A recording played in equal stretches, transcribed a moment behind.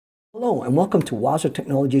Hello, and welcome to Wowzer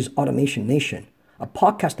Technologies Automation Nation, a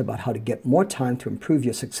podcast about how to get more time to improve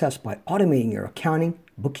your success by automating your accounting,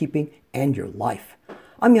 bookkeeping, and your life.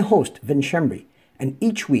 I'm your host, Vin Shembri, and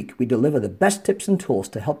each week we deliver the best tips and tools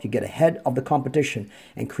to help you get ahead of the competition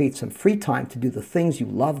and create some free time to do the things you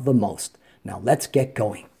love the most. Now let's get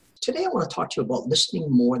going. Today I want to talk to you about listening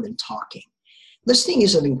more than talking. Listening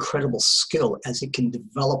is an incredible skill as it can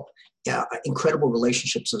develop incredible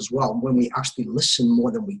relationships as well when we actually listen more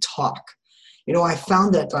than we talk. You know, I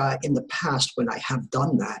found that in the past when I have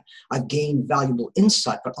done that, I've gained valuable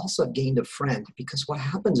insight, but also I've gained a friend, because what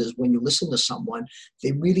happens is when you listen to someone,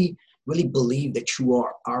 they really believe that you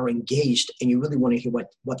are engaged and you really want to hear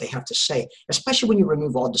what they have to say, especially when you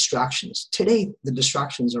remove all distractions. Today, the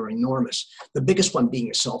distractions are enormous, the biggest one being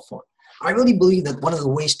your cell phone. I really believe that one of the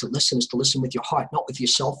ways to listen is to listen with your heart, not with your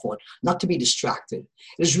cell phone, not to be distracted.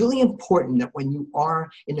 It is really important that when you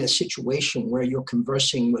are in a situation where you're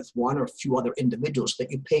conversing with one or a few other individuals,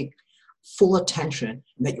 that you pay full attention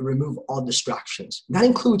and that you remove all distractions. That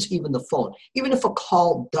includes even the phone. Even if a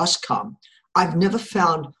call does come, I've never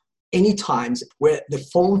found any times where the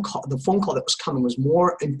phone call that was coming was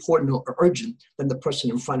more important or urgent than the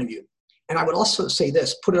person in front of you. And I would also say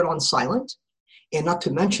this, put it on silent. And not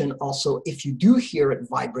to mention also, if you do hear it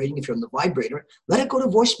vibrating, if you're on the vibrator, let it go to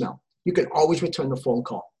voicemail. You can always return the phone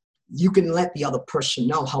call. You can let the other person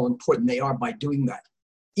know how important they are by doing that.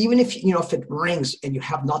 Even if it rings and you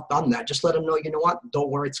have not done that, just let them know, you know what, don't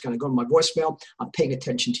worry, it's going to go to my voicemail. I'm paying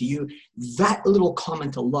attention to you. That little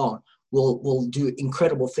comment alone will do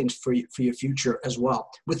incredible things for your future as well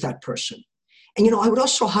with that person. And, I would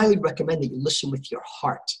also highly recommend that you listen with your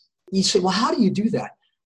heart. You say, well, how do you do that?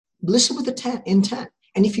 Listen with intent.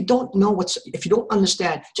 And if you don't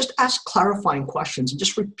understand, just ask clarifying questions and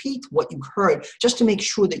just repeat what you heard just to make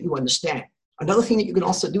sure that you understand. Another thing that you can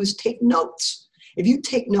also do is take notes. If you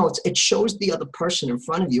take notes, it shows the other person in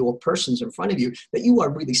front of you or persons in front of you that you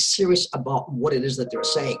are really serious about what it is that they're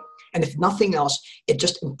saying. And if nothing else, it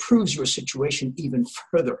just improves your situation even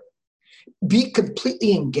further. Be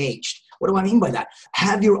completely engaged. What do I mean by that?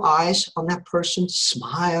 Have your eyes on that person,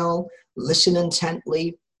 smile, listen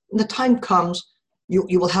intently. When the time comes,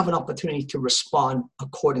 you will have an opportunity to respond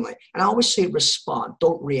accordingly. And I always say respond,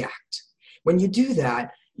 don't react. When you do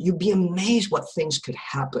that, you'd be amazed what things could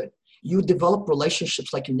happen. You develop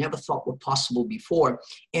relationships like you never thought were possible before,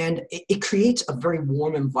 and it creates a very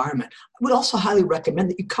warm environment. I would also highly recommend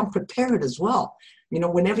that you come prepared as well.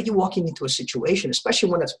 Whenever you're walking into a situation, especially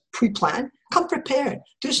when it's pre-planned, come prepared.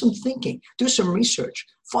 Do some thinking, do some research,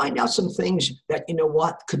 find out some things that,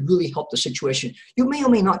 could really help the situation. You may or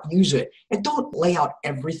may not use it, and don't lay out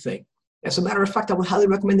everything. As a matter of fact, I would highly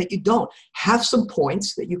recommend that you don't. Have some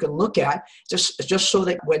points that you can look at just so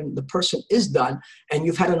that when the person is done and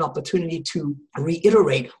you've had an opportunity to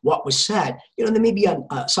reiterate what was said, there may be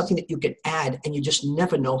something that you can add, and you just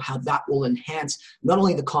never know how that will enhance not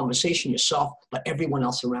only the conversation yourself, but everyone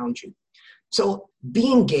else around you. So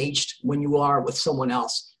be engaged when you are with someone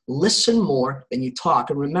else. Listen more than you talk.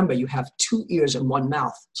 And remember, you have 2 ears and 1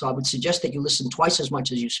 mouth. So I would suggest that you listen twice as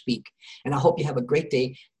much as you speak. And I hope you have a great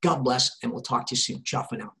day. God bless, and we'll talk to you soon. Ciao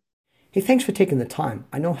for now. Hey, thanks for taking the time.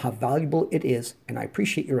 I know how valuable it is, and I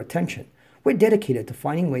appreciate your attention. We're dedicated to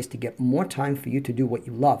finding ways to get more time for you to do what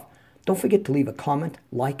you love. Don't forget to leave a comment,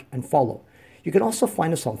 like, and follow. You can also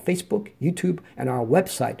find us on Facebook, YouTube, and our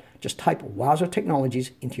website. Just type Wowzer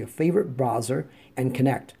Technologies into your favorite browser and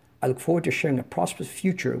connect. I look forward to sharing a prosperous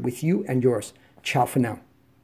future with you and yours. Ciao for now.